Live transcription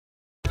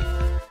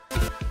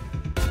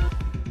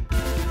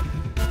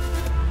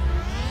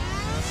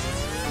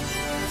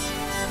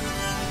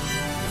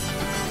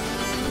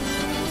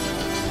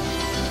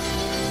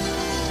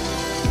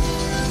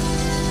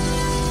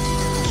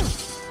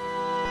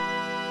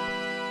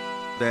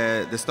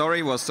the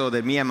story was so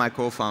that me and my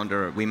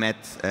co-founder, we met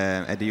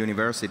at the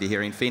university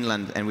here in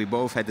Finland, and we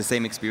both had the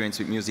same experience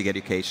with music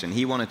education.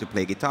 He wanted to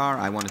play guitar,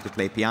 I wanted to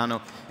play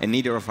piano, and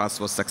neither of us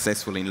was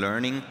successful in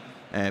learning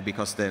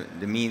because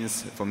the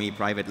means for me,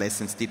 private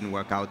lessons, didn't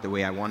work out the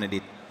way I wanted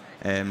it.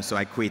 So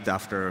I quit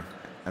after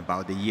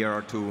about a year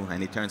or two,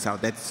 and it turns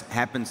out that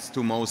happens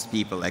to most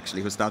people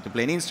actually who start to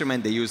play an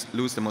instrument. They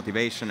lose the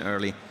motivation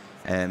early,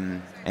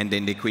 and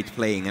then they quit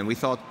playing. And we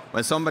thought,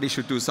 well, somebody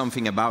should do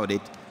something about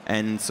it.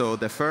 And so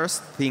the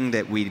first thing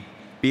that we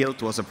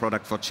built was a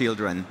product for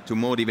children to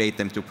motivate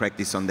them to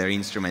practice on their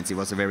instruments. It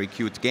was a very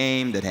cute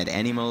game that had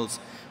animals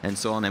and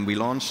so on. And we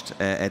launched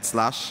at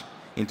Slush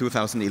in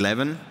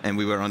 2011, and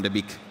we were on the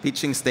big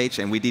pitching stage,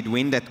 and we did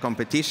win that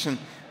competition,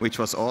 which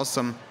was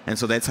awesome. And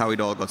so that's how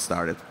it all got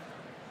started.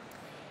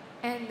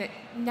 And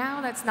now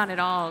that's not at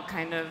all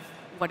kind of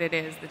what it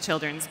is, the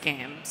children's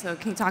game. So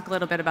can you talk a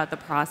little bit about the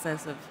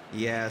process of...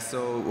 Yeah,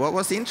 so what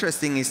was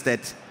interesting is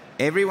that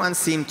everyone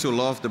seemed to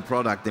love the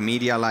product. The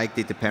media liked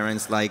it, the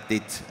parents liked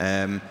it,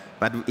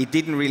 but it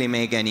didn't really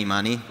make any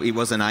money. It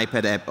was an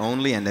iPad app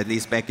only, and at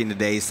least back in the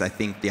days, I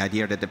think the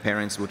idea that the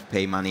parents would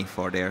pay money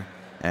for their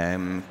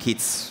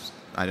kids,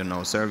 I don't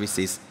know,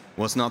 services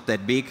was not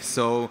that big.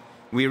 So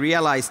we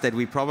realized that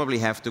we probably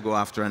have to go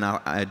after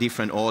a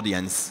different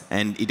audience,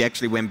 and it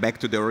actually went back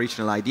to the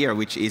original idea,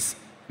 which is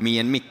me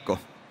and Mikko.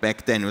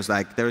 Back then, it was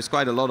like, there is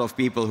quite a lot of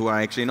people who are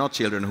actually not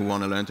children who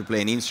want to learn to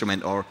play an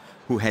instrument, or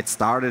who had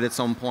started at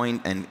some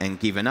point and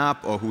given up,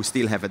 or who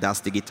still have a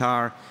dusty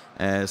guitar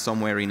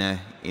somewhere in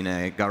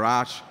a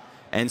garage.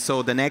 And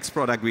so the next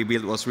product we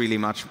built was really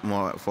much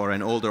more for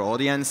an older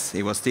audience.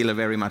 It was still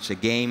very much a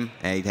game.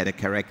 It had a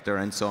character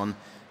and so on.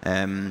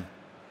 And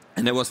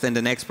that was then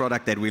the next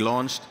product that we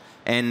launched.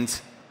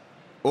 And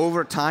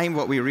over time,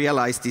 what we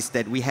realized is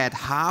that we had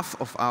half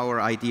of our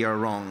idea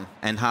wrong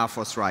and half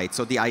was right.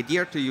 So the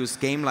idea to use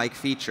game-like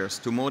features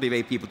to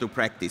motivate people to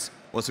practice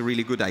was a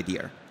really good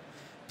idea.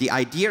 The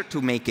idea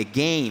to make a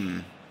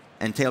game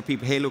and tell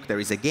people, hey, look, there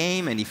is a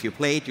game, and if you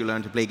play it, you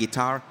learn to play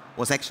guitar,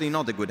 was actually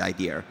not a good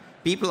idea.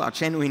 People are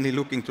genuinely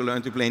looking to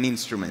learn to play an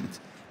instrument.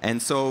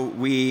 And so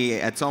we,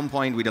 at some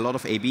point, with a lot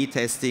of A/B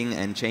testing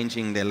and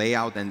changing the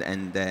layout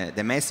and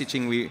the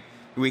messaging,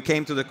 we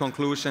came to the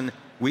conclusion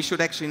we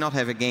should actually not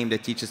have a game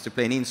that teaches to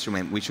play an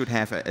instrument. We should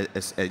have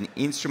an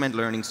instrument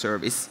learning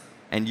service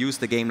and use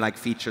the game-like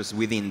features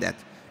within that.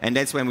 And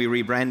that's when we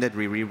rebranded.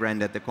 We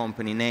rebranded the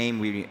company name.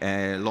 We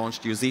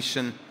launched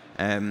Yousician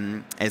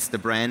as the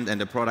brand, and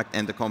the product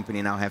and the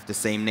company now have the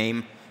same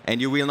name.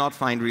 And you will not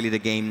find really the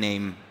game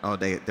name or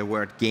the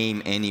word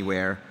game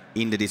anywhere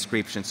in the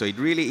description. So it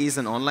really is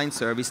an online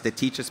service that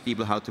teaches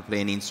people how to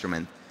play an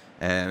instrument.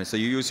 So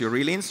you use your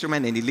real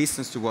instrument, and it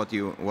listens to what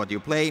you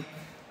play.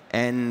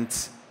 And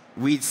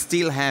we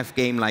still have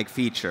game-like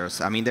features.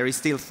 I mean, there is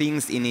still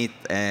things in it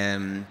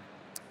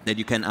that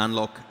you can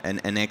unlock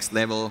a next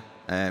level,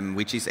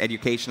 which is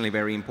educationally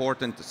very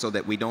important, so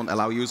that we don't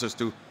allow users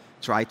to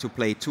try to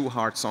play too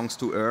hard songs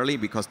too early,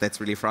 because that's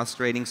really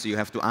frustrating. So you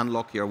have to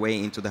unlock your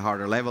way into the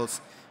harder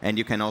levels. And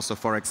you can also,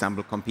 for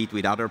example, compete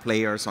with other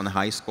players on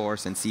high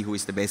scores and see who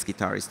is the best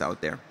guitarist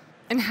out there.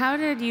 And how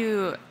did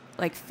you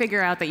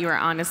figure out that you were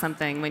onto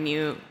something when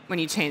you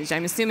changed?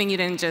 I'm assuming you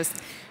didn't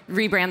just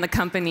rebrand the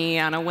company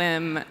on a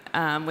whim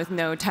with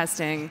no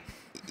testing.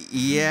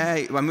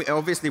 Yeah,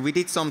 obviously we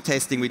did some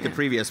testing with the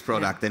previous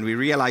product, and we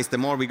realized the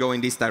more we go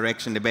in this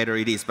direction, the better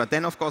it is. But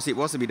then, of course, it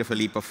was a bit of a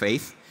leap of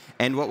faith.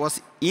 And what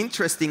was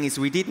interesting is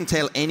we didn't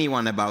tell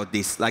anyone about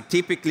this. Like,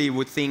 typically you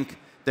would think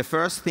the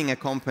first thing a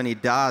company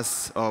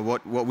does, or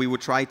what we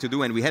would try to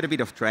do, and we had a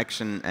bit of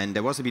traction, and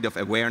there was a bit of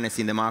awareness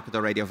in the market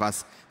already of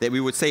us, that we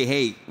would say,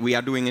 hey, we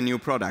are doing a new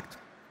product.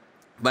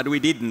 But we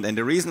didn't, and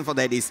the reason for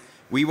that is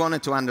we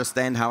wanted to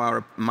understand how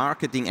our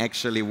marketing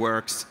actually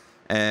works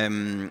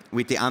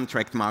with the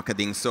untracked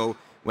marketing. So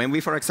when we,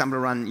 for example,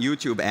 run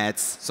YouTube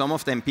ads, some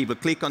of them people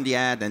click on the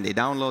ad and they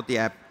download the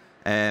app,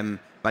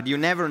 but you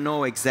never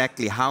know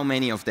exactly how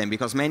many of them,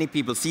 because many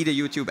people see the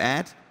YouTube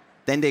ad,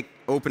 then they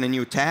open a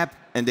new tab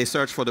and they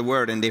search for the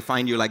word and they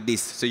find you like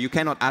this. So you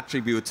cannot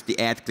attribute the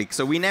ad click.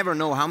 So we never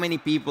know how many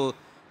people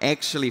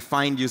actually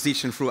find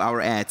Yousician through our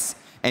ads.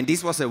 And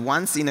this was a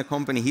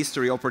once-in-a-company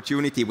history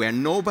opportunity where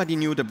nobody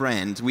knew the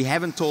brand. We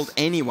haven't told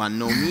anyone,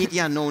 no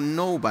media, no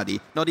nobody,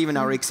 not even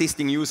our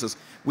existing users.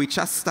 We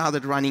just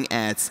started running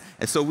ads.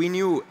 And so we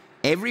knew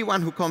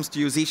everyone who comes to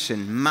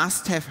Yousician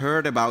must have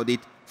heard about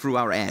it through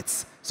our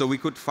ads. So we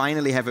could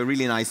finally have a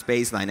really nice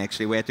baseline,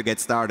 actually, where to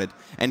get started.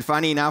 And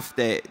funny enough,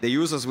 the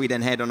users we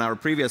then had on our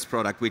previous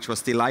product, which was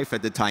still live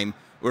at the time,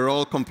 were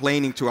all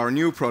complaining to our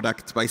new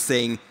product by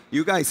saying,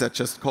 you guys are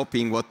just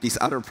copying what this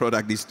other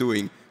product is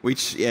doing,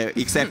 which,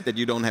 except that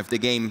you don't have the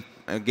game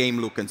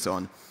look and so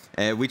on,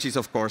 which is,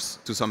 of course,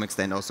 to some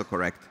extent also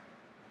correct.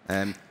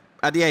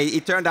 But yeah,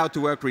 it turned out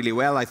to work really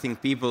well. I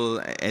think people,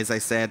 as I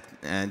said,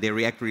 they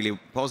react really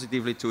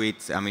positively to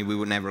it. I mean, we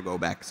would never go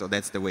back, so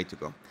that's the way to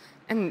go.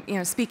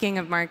 And speaking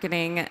of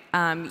marketing,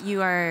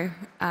 you are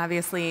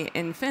obviously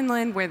in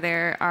Finland, where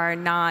there are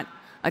not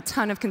a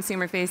ton of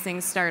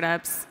consumer-facing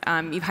startups.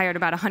 You've hired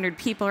about 100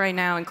 people right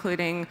now,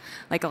 including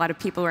like a lot of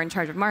people who are in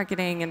charge of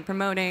marketing and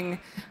promoting,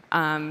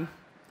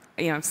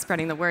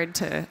 spreading the word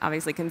to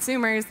obviously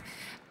consumers.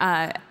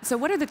 So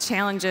what are the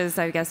challenges,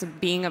 I guess, of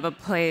being of a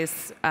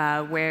place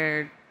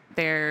where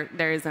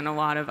there isn't a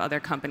lot of other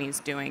companies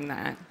doing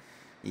that?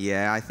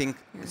 Yeah, I think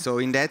so.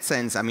 In that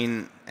sense, I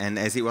mean, and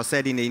as it was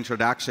said in the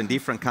introduction,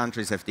 different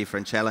countries have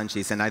different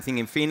challenges. And I think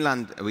in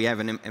Finland we have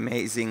an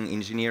amazing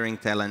engineering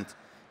talent.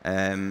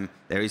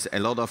 There is a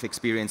lot of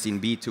experience in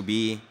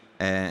B2B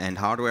and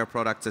hardware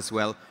products as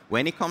well.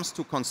 When it comes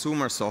to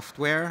consumer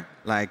software,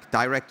 like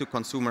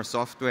direct-to-consumer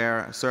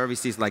software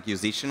services like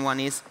Yousician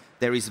one is,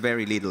 there is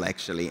very little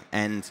actually.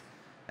 And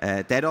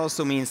that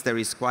also means there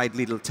is quite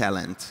little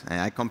talent.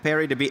 I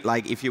compare it a bit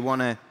like if you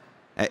want to.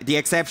 The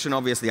exception,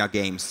 obviously, are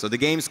games. So the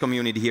games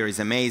community here is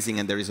amazing,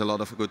 and there is a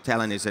lot of good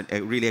talent. It's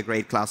really a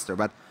great cluster.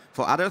 But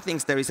for other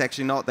things, there is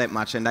actually not that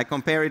much. And I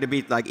compare it a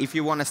bit like if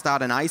you want to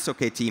start an ice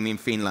hockey team in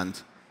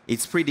Finland,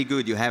 it's pretty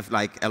good. You have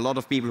like a lot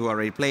of people who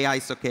already play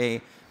ice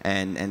hockey,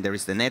 and there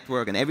is the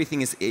network, and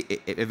everything is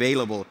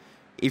available.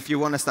 If you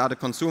want to start a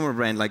consumer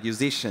brand like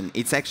Yousician,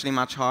 it's actually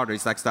much harder.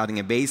 It's like starting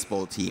a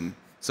baseball team.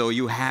 So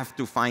you have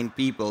to find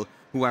people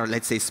who are,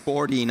 let's say,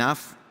 sporty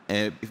enough,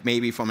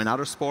 maybe from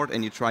another sport,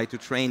 and you try to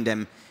train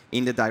them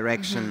in the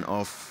direction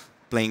of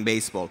playing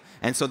baseball.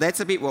 And so that's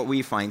a bit what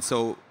we find.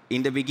 So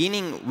in the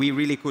beginning, we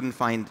really couldn't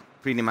find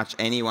pretty much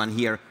anyone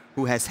here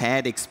who has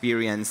had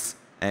experience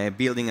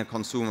building a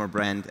consumer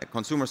brand, a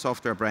consumer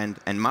software brand,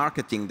 and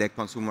marketing the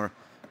consumer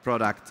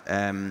product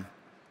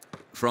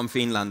from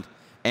Finland.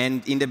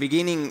 And in the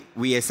beginning,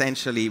 we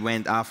essentially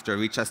went after,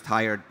 we just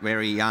hired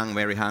very young,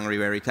 very hungry,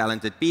 very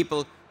talented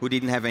people who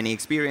didn't have any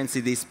experience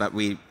in this, but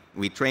we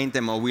trained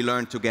them or we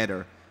learned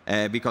together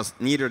because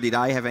neither did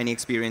I have any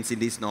experience in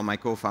this nor my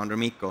co-founder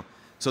Mikko.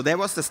 So that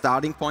was the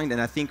starting point,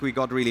 and I think we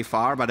got really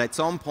far. But at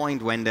some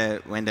point, when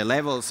the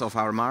levels of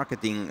our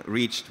marketing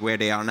reached where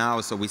they are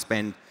now, so we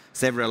spend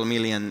several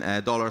million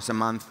dollars a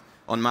month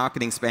on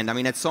marketing spend. I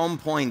mean, at some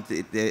point,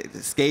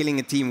 scaling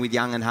a team with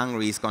young and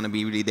hungry is going to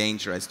be really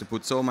dangerous to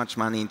put so much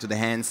money into the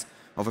hands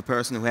of a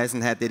person who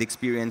hasn't had that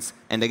experience.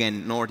 And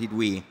again, nor did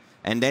we.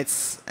 And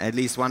that's at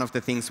least one of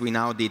the things we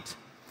now did.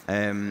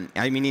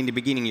 I mean, in the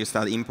beginning, you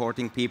start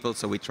importing people,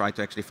 so we try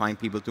to actually find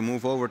people to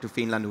move over to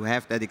Finland who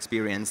have that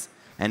experience,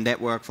 and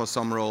that worked for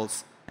some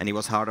roles, and it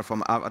was harder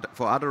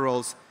for other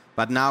roles.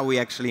 But now we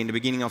actually, in the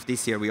beginning of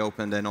this year, we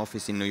opened an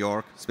office in New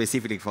York,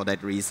 specifically for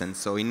that reason.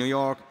 So in New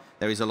York,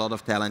 there is a lot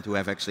of talent who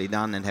have actually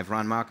done and have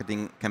run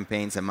marketing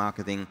campaigns and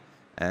marketing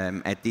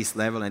at this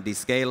level and this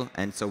scale.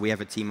 And so we have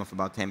a team of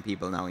about 10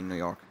 people now in New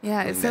York.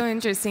 Yeah, it's so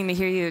interesting to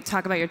hear you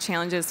talk about your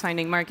challenges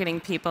finding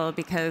marketing people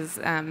because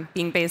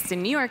being based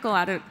in New York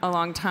a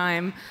long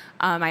time,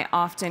 I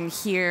often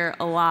hear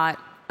a lot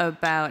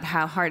about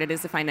how hard it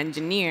is to find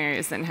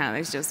engineers and how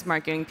there's just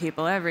marketing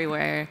people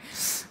everywhere.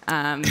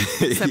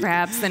 So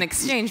perhaps an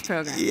exchange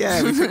program.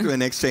 Yeah, we could do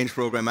an exchange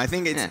program. I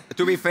think it's,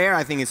 to be fair,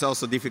 I think it's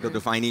also difficult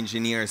to find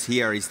engineers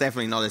here. It's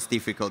definitely not as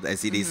difficult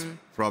as it is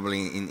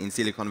probably in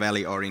Silicon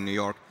Valley or in New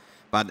York.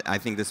 But I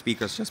think the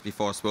speakers just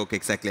before spoke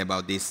exactly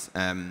about this,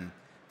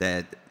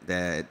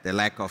 the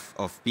lack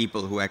of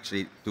people who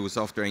actually do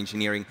software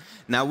engineering.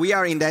 Now, we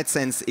are in that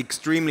sense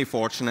extremely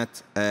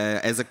fortunate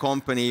as a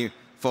company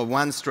for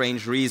one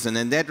strange reason,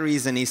 and that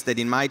reason is that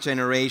in my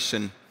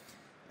generation,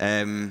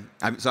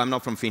 so I'm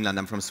not from Finland,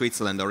 I'm from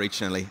Switzerland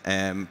originally,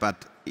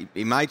 but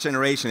in my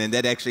generation, and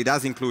that actually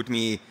does include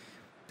me,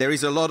 there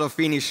is a lot of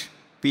Finnish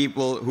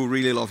people who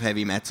really love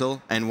heavy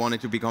metal and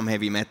wanted to become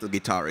heavy metal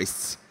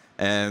guitarists.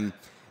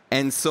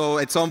 And so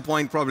at some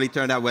point probably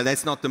turned out, well,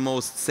 that's not the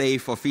most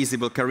safe or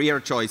feasible career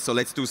choice, so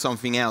let's do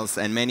something else.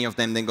 And many of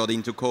them then got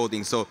into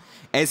coding. So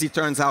as it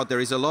turns out, there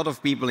is a lot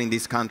of people in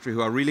this country who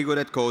are really good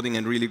at coding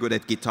and really good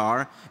at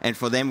guitar. And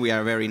for them, we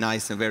are a very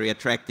nice and very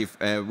attractive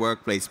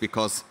workplace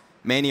because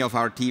many of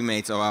our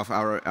teammates or of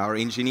our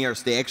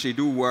engineers, they actually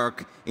do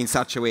work in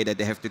such a way that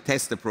they have to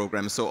test the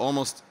program. So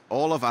almost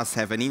all of us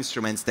have an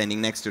instrument standing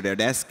next to their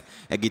desk,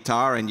 a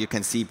guitar, and you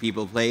can see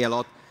people play a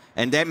lot.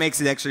 And that makes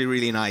it actually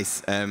really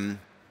nice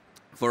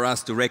for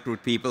us to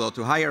recruit people or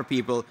to hire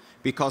people,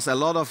 because a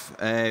lot of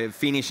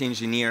Finnish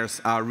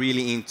engineers are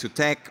really into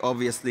tech,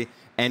 obviously,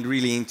 and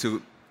really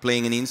into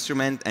playing an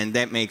instrument, and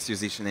that makes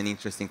Yousician an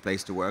interesting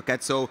place to work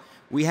at. So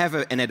we have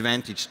an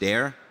advantage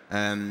there,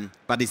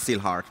 but it's still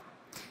hard.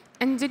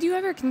 And did you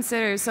ever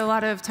consider, so a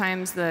lot of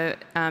times the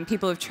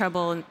people who have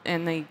trouble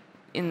in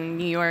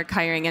New York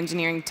hiring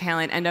engineering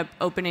talent end up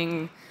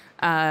opening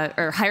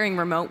or hiring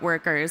remote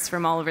workers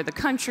from all over the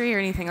country or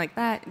anything like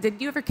that.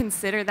 Did you ever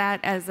consider that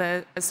as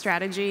a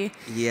strategy?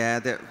 Yeah,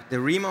 the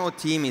remote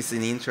team is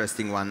an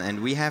interesting one,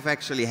 and we have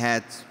actually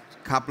had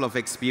a couple of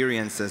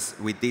experiences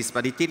with this,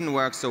 but it didn't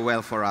work so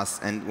well for us.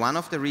 And one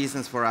of the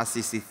reasons for us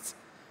is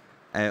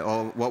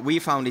or what we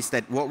found is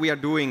that what we are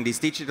doing, this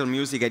digital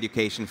music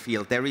education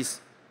field, there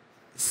is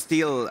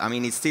still, I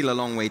mean, it's still a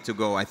long way to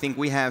go. I think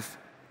we have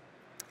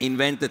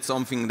invented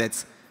something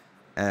that's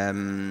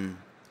going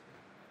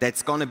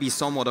to be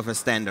somewhat of a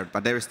standard,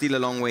 but there is still a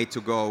long way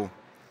to go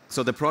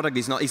So the product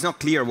is not, it's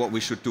not clear what we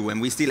should do, and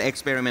we still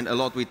experiment a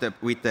lot with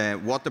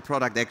what the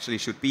product actually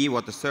should be,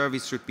 what the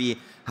service should be,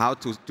 how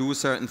to do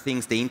certain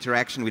things, the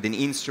interaction with an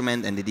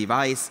instrument and the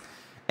device.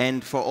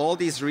 And for all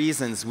these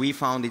reasons, we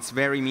found it's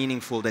very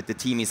meaningful that the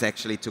team is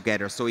actually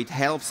together. So it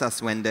helps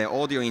us when the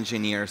audio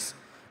engineers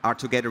are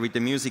together with the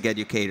music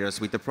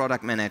educators, with the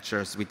product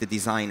managers, with the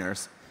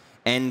designers.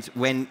 And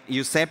when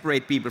you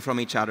separate people from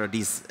each other,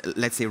 these,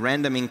 let's say,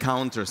 random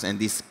encounters and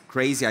these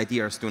crazy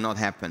ideas do not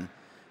happen.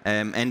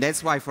 And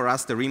that's why for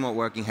us the remote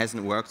working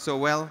hasn't worked so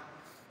well.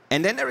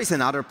 And then there is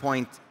another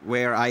point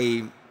where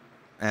I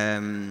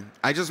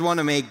just want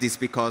to make this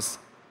because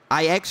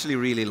I actually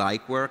really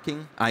like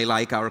working. I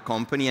like our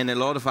company, and a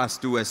lot of us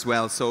do as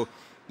well. So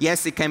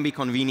yes, it can be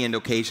convenient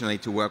occasionally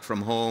to work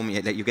from home,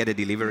 that you get a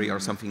delivery or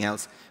something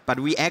else.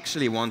 But we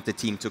actually want the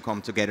team to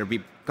come together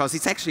because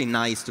it's actually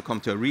nice to come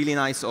to a really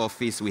nice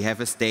office. We have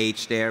a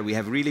stage there. We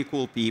have really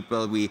cool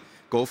people. We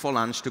go for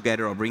lunch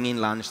together or bring in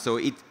lunch. So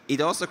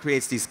it also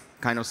creates this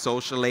kind of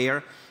social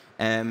layer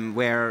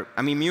where,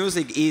 I mean,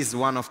 music is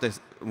one of the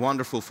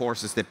wonderful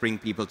forces that bring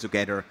people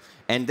together.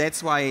 And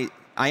that's why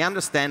I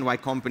understand why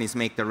companies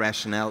make the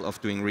rationale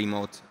of doing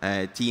remote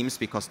teams,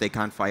 because they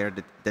can't fire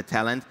the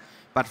talent.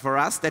 But for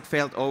us, that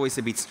felt always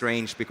a bit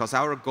strange, because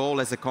our goal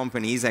as a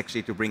company is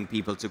actually to bring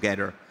people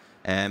together.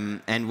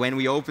 And when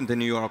we opened the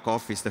New York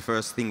office, the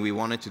first thing we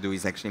wanted to do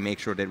is actually make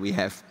sure that we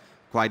have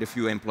quite a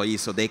few employees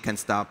so they can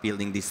start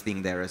building this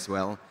thing there as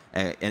well,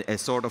 a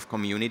sort of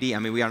community. I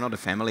mean, we are not a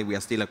family, we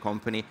are still a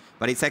company,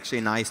 but it's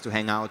actually nice to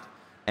hang out.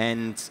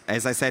 And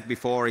as I said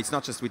before, it's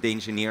not just with the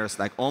engineers,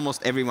 like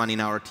almost everyone in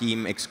our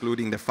team,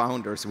 excluding the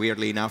founders,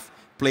 weirdly enough,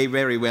 play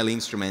very well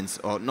instruments,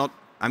 or not,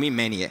 I mean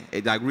many,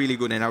 like really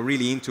good and are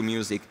really into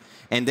music.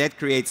 And that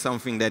creates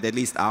something that at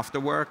least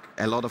after work,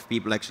 a lot of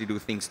people actually do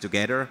things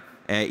together.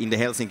 In the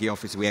Helsinki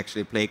office, we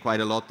actually play quite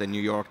a lot. The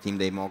New York team,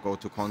 they more go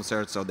to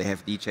concerts, or they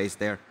have DJs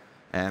there.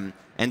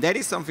 And that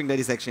is something that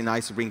is actually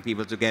nice to bring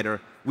people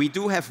together. We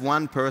do have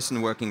one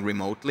person working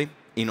remotely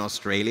in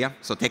Australia.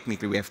 So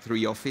technically we have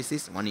 3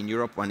 offices, one in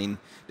Europe, one in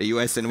the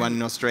US, and one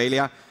in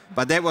Australia.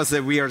 But that was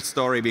a weird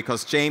story,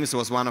 because James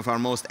was one of our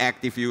most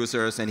active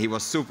users, and he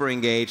was super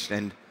engaged.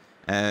 And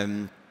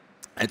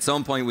at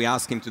some point we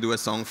asked him to do a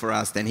song for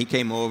us. Then he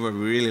came over, we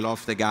really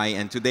loved the guy.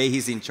 And today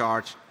he's in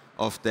charge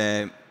of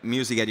the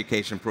music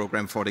education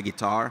program for the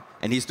guitar.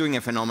 And he's doing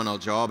a phenomenal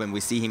job, and we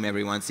see him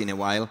every once in a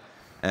while.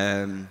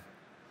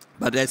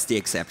 But that's the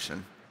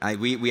exception.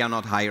 We are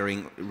not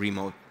hiring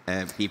remote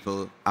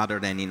people other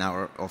than in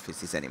our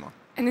offices anymore.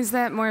 And is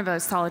that more of a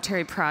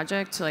solitary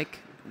project, like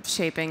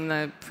shaping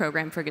the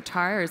program for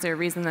guitar, or is there a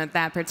reason that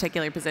that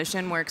particular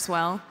position works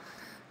well?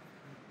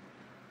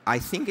 I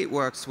think it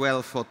works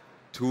well for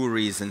 2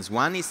 reasons.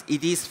 One is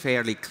it is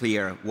fairly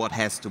clear what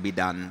has to be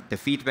done. The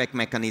feedback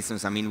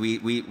mechanisms, I mean,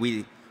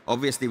 we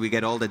obviously we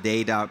get all the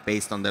data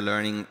based on the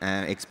learning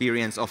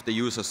experience of the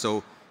user.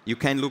 So you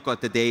can look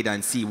at the data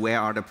and see where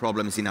are the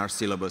problems in our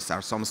syllabus.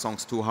 Are some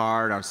songs too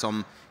hard? Are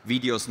some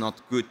videos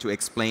not good to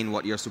explain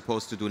what you're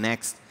supposed to do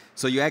next?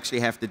 So you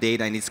actually have the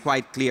data, and it's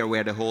quite clear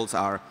where the holes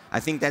are. I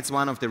think that's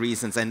one of the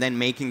reasons. And then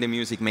making the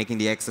music, making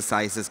the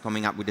exercises,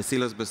 coming up with the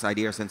syllabus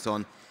ideas and so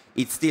on,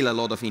 it's still a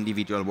lot of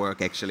individual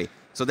work, actually.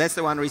 So that's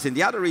the one reason.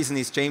 The other reason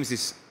is James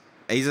is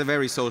a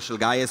very social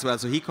guy as well,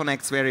 so he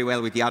connects very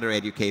well with the other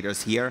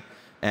educators here.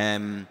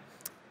 And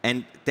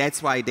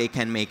that's why they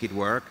can make it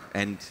work.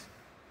 And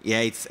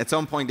yeah, at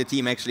some point the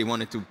team actually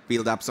wanted to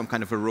build up some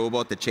kind of a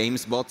robot, the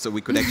James bot, so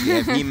we could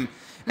actually have him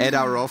at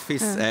our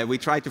office. We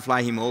try to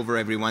fly him over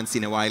every once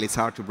in a while. It's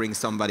hard to bring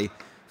somebody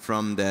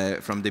from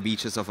the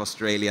beaches of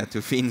Australia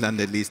to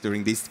Finland, at least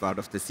during this part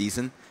of the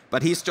season.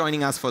 But he's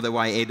joining us for the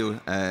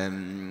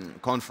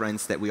YEDU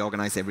conference that we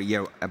organize every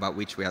year, about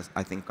which we are,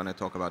 I think, going to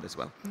talk about as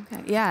well.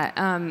 Okay. Yeah,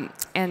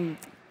 and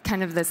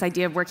kind of this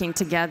idea of working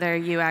together,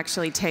 you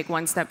actually take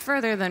one step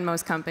further than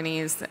most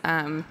companies.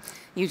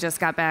 You just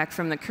got back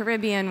from the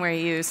Caribbean, where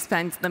you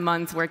spent the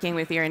month working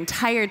with your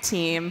entire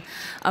team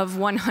of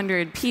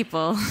 100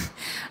 people,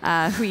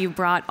 who you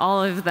brought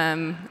all of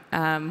them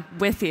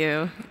with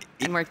you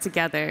and worked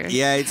together.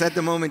 Yeah, it's at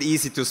the moment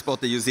easy to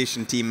spot the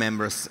Yousician team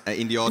members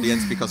in the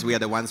audience, because we are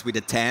the ones with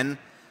the 10.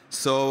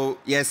 So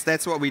yes,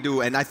 that's what we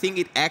do, and I think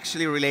it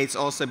actually relates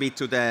also a bit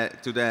to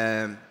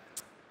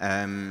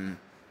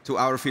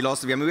our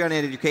philosophy. I mean, we are an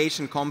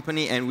education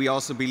company, and we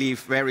also believe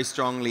very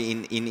strongly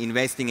in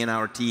investing in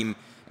our team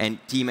and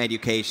team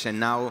education.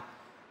 Now,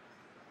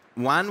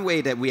 one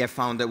way that we have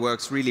found that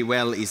works really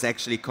well is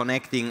actually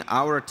connecting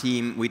our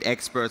team with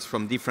experts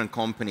from different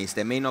companies.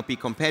 They may not be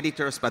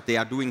competitors, but they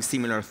are doing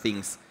similar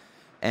things.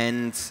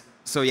 And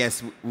so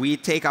yes, we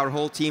take our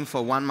whole team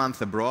for 1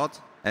 month abroad.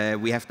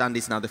 We have done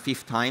this now the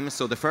 5th time.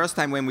 So the first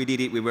time when we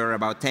did it, we were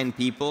about 10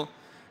 people,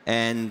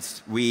 and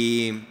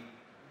we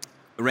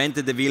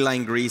rented the villa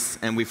in Greece,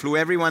 and we flew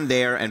everyone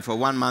there, and for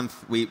 1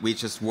 month we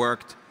just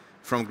worked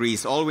from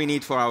Greece. All we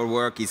need for our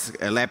work is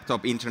a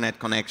laptop, internet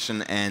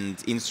connection,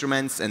 and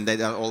instruments, and that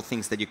are all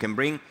things that you can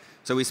bring.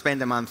 So we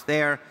spent a month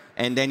there,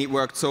 and then it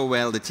worked so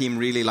well. The team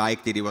really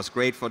liked it. It was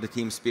great for the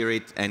team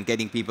spirit and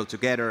getting people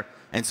together.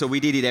 And so we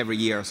did it every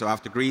year. So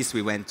after Greece,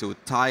 we went to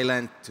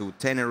Thailand, to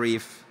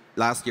Tenerife.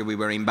 Last year we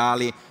were in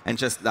Bali, and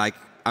just like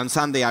on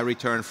Sunday I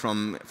returned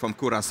from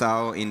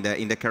Curaçao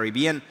in the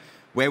Caribbean,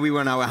 where we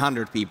were now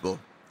 100 people.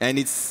 And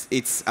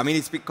I mean,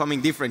 it's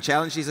becoming different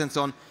challenges and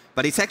so on,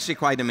 but it's actually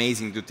quite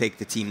amazing to take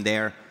the team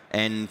there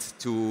and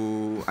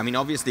I mean,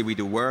 obviously we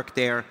do work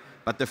there,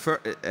 but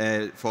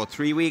for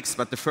 3 weeks,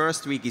 but the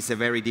first week is a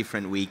very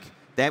different week.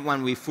 That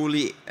one we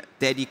fully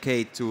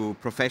dedicate to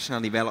professional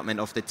development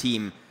of the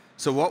team.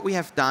 So what we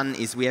have done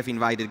is we have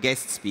invited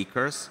guest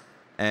speakers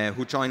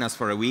who join us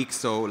for a week.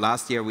 So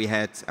last year we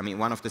had, I mean,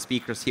 one of the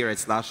speakers here at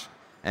Slush.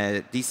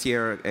 This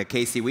year,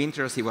 Casey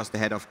Winters, he was the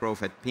head of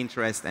growth at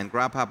Pinterest, and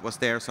Grubhub was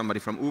there. Somebody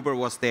from Uber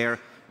was there.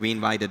 We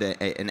invited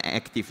an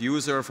active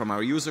user from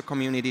our user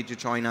community to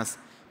join us.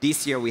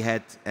 This year, we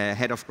had a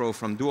head of growth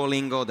from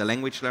Duolingo, the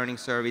language learning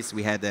service.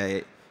 We had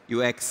a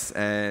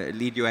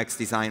lead UX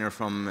designer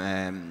from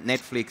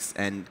Netflix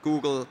and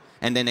Google,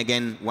 and then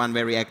again, one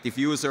very active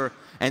user.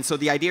 And so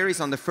the idea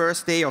is on the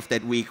first day of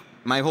that week,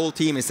 my whole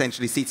team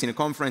essentially sits in a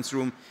conference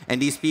room,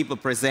 and these people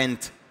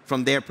present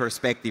from their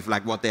perspective,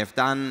 like what they've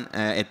done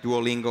at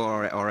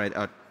Duolingo or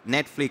at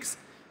Netflix,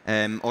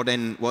 or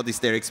then what is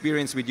their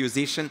experience with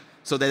Yousician,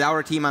 so that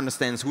our team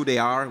understands who they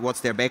are,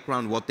 what's their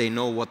background, what they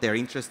know, what they're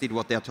interested,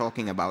 what they're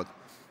talking about.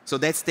 So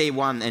that's day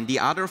one. And the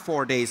other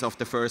 4 days of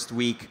the first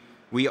week,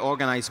 we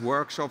organize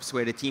workshops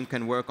where the team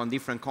can work on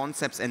different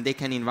concepts, and they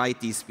can invite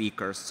these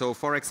speakers. So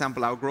for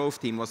example, our growth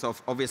team was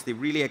obviously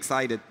really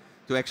excited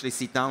to actually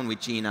sit down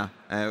with Gina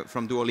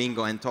from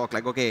Duolingo and talk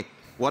like, okay,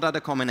 what are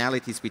the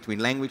commonalities between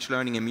language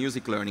learning and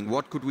music learning?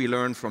 What could we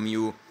learn from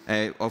you?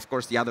 Of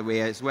course, the other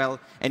way as well.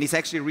 And it's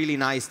actually really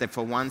nice that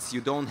for once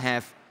you don't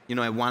have, you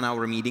know, a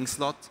 1-hour meeting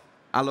slot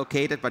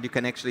allocated, but you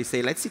can actually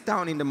say, let's sit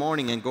down in the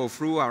morning and go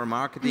through our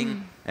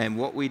marketing and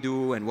what we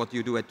do and what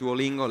you do at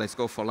Duolingo. Let's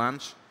go for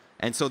lunch.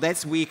 And so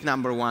that's week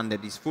number 1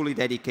 that is fully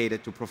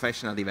dedicated to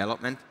professional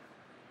development.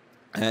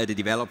 The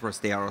developers,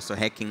 they are also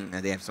hacking.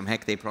 They have some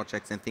hack day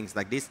projects and things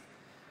like this.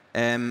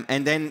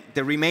 And then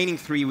the remaining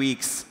 3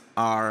 weeks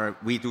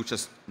we do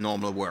just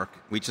normal work.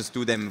 We just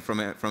do them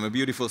from a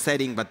beautiful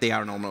setting, but they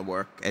are normal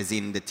work, as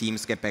in the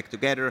teams get back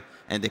together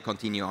and they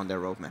continue on their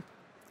roadmap.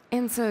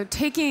 And so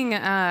taking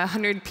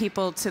 100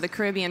 people to the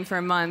Caribbean for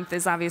a month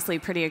is obviously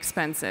pretty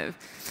expensive.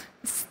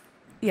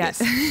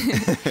 Yes.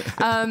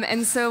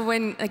 And so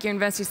when like your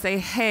investors say,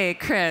 hey,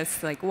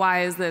 Chris, like,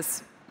 why is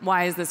this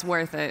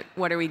worth it?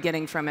 What are we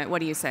getting from it? What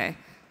do you say?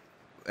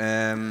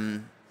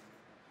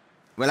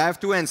 Well, I have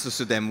 2 answers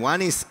to them.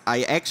 One is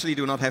I actually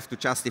do not have to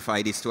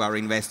justify this to our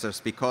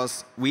investors,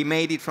 because we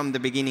made it from the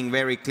beginning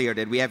very clear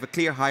that we have a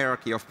clear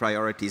hierarchy of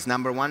priorities.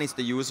 Number 1 is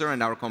the user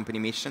and our company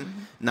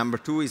mission. Number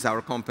 2 is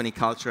our company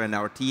culture and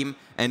our team.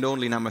 And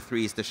only number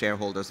 3 is the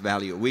shareholders'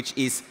 value, which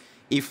is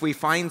if we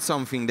find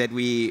something that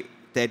we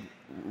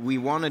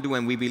want to do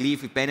and we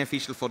believe is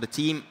beneficial for the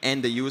team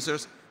and the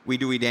users, we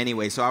do it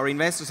anyway. So our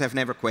investors have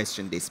never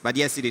questioned this. But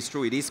yes, it is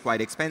true. It is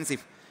quite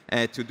expensive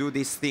to do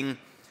this thing.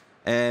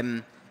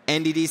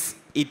 And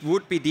it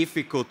would be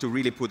difficult to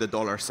really put a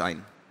dollar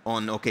sign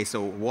on, okay, so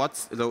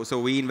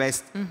we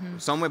invest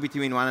somewhere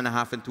between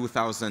 1.5 and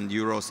 2,000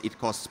 euros it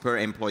costs per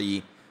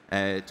employee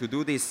to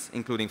do this,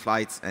 including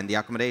flights and the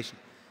accommodation.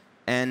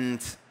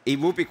 And it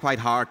would be quite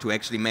hard to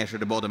actually measure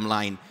the bottom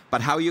line.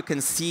 But how you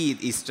can see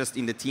it is just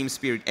in the team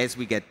spirit as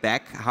we get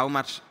back, how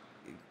much,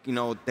 you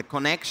know, the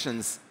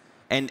connections.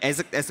 And as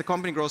the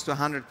company grows to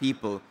 100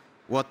 people,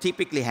 what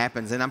typically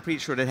happens, and I'm pretty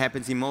sure that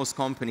happens in most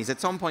companies, at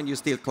some point you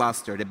still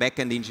cluster. The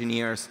back-end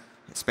engineers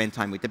spend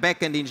time with the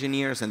back-end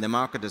engineers and the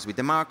marketers with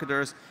the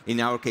marketers. In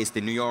our case,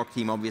 the New York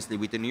team, obviously,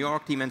 with the New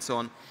York team and so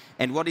on.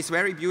 And what is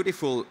very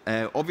beautiful,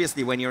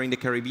 obviously, when you're in the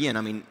Caribbean,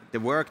 I mean, the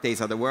work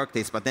days are the work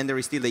days, but then there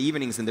is still the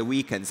evenings and the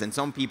weekends, and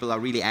some people are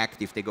really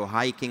active. They go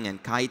hiking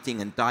and kiting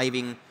and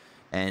diving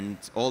and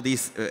all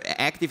these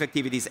active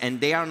activities,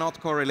 and they are not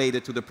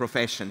correlated to the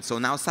profession. So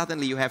now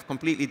suddenly you have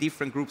completely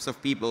different groups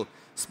of people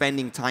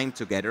spending time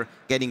together,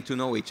 getting to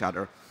know each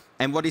other.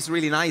 And what is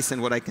really nice,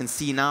 and what I can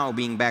see now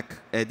being back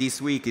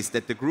this week, is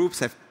that the groups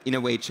have, in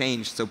a way,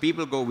 changed. So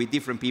people go with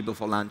different people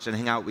for lunch and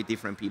hang out with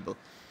different people.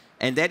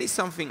 And that is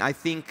something I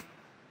think,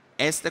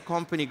 as the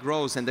company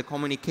grows and the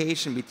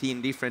communication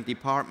between different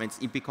departments,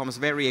 it becomes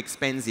very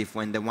expensive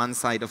when the one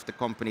side of the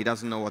company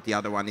doesn't know what the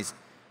other one is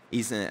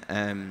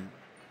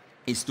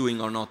doing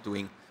or not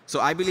doing.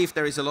 So I believe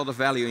there is a lot of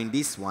value in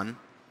this one.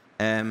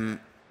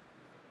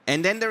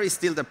 And then there is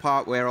still the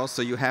part where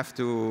also you have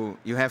to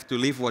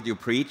live what you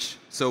preach.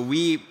 So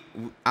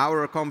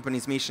our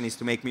company's mission is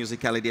to make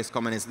musicality as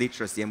common as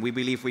literacy, and we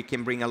believe we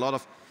can bring a lot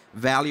of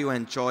value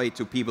and joy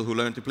to people who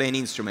learn to play an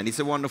instrument. It's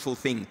a wonderful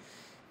thing.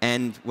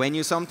 And when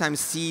you sometimes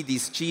see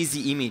these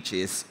cheesy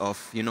images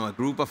of, you know, a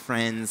group of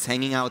friends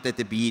hanging out at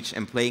the beach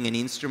and playing an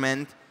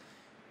instrument,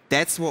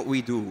 that's what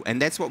we do,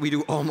 and that's what we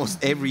do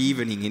almost every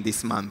evening in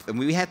this month. And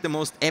we had the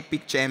most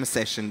epic jam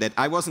session that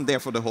I wasn't there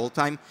for the whole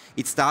time.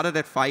 It started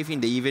at 5 in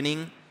the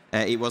evening,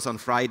 It was on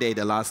Friday,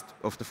 the last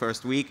of the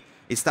first week.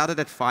 It started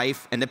at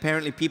 5, and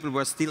apparently people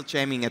were still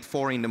jamming at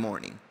 4 in the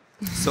morning.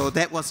 So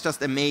that was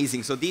just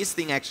amazing. So this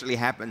thing actually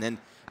happened, and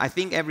I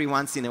think every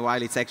once in a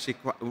while it's actually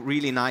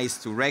really nice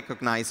to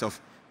recognize of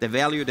the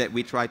value that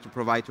we try to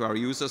provide to our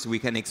users. We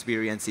can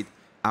experience it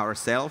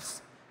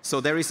ourselves.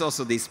 So there is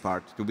also this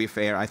part, to be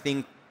fair. I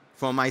think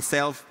for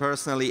myself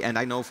personally, and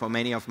I know for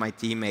many of my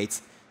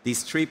teammates,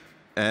 this trip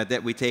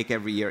that we take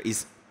every year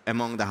is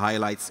among the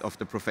highlights of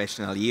the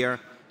professional year.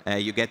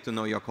 You get to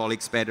know your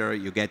colleagues better,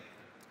 you get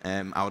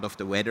out of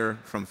the weather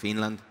from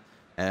Finland,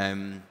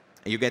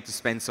 you get to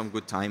spend some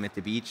good time at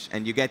the beach,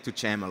 and you get to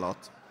jam a lot.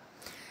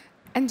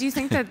 And do you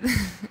think that,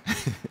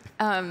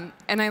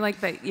 and I like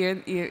that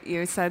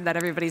you said that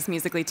everybody's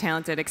musically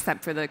talented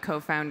except for the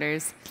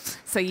co-founders.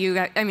 So you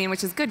got, I mean,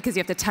 which is good because you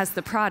have to test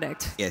the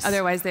product. Yes.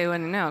 Otherwise they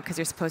wouldn't know because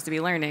you're supposed to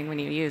be learning when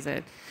you use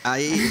it.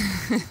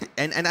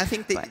 And I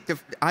think the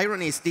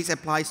irony is this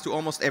applies to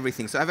almost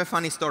everything. So I have a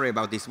funny story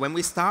about this. When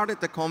we started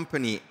the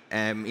company,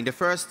 in the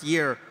first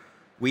year,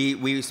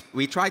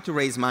 we tried to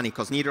raise money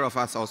because neither of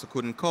us also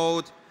couldn't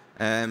code.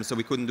 So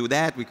we couldn't do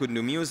that, we couldn't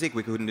do music,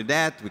 we couldn't do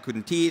that, we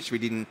couldn't teach, we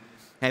didn't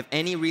have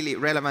any really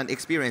relevant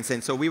experience.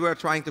 And so we were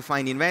trying to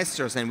find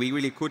investors, and we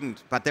really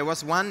couldn't. But there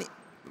was one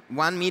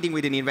meeting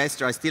with an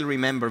investor I still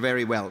remember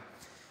very well.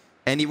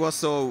 And it was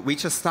so, we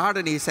just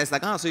started, he says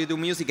like, oh, so you do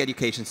music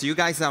education, so you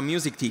guys are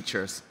music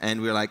teachers. And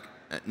we're like,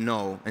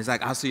 no. And it's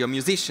like, oh, so you're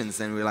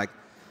musicians? And we're like,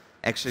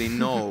 actually,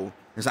 no.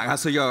 It's like, oh,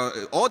 so you're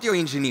audio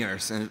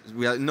engineers? And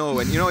we're like, no.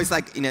 And you know, it's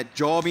like in a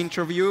job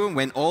interview,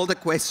 when all the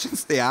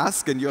questions they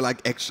ask, and you're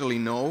like, actually,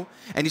 no.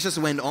 And it just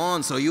went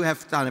on, so you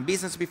have done a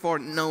business before?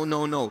 No,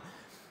 no, no.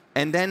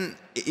 And then,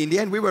 in the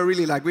end, we were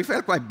really like, we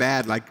felt quite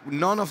bad. Like,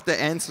 none of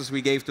the answers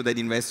we gave to that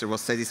investor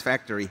was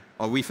satisfactory,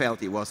 or we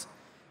felt it was.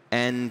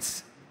 And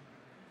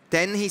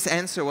then his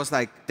answer was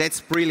like, that's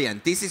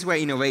brilliant. This is where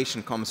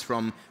innovation comes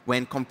from,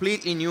 when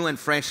completely new and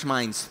fresh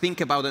minds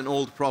think about an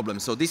old problem.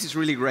 So this is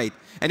really great.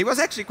 And it was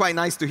actually quite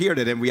nice to hear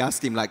that. And we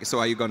asked him, like, so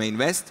are you going to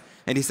invest?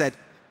 And he said,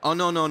 oh,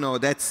 no, no, no,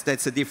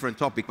 that's a different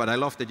topic, but I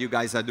love that you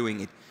guys are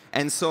doing it.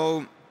 And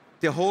so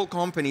the whole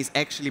company is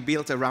actually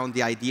built around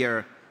the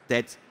idea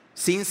that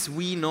since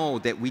we know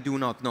that we do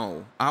not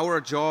know, our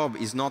job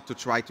is not to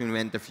try to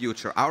invent the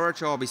future. Our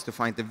job is to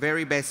find the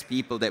very best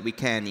people that we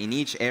can in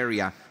each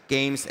area,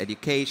 games,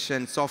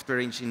 education, software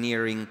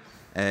engineering,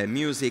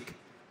 music,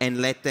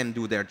 and let them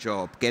do their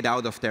job, get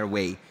out of their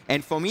way.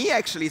 And for me,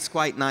 actually, it's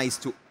quite nice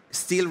to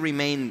still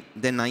remain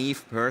the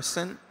naive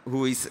person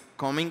who is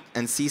coming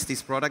and sees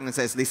this product and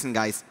says, listen,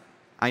 guys,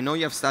 I know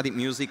you have studied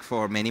music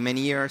for many,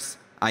 many years.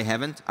 I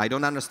haven't. I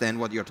don't understand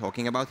what you're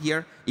talking about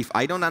here. If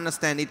I don't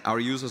understand it, our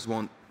users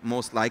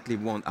most likely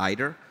won't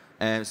either.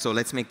 So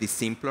let's make this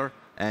simpler.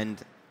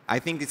 And I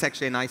think it's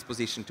actually a nice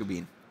position to be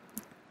in.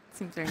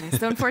 Seems very nice.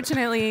 So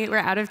unfortunately, we're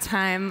out of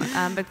time.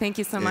 But thank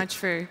you so much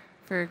for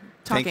talking.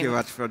 Thank you very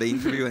much for the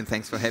interview, and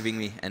thanks for having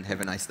me, and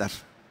have a nice day.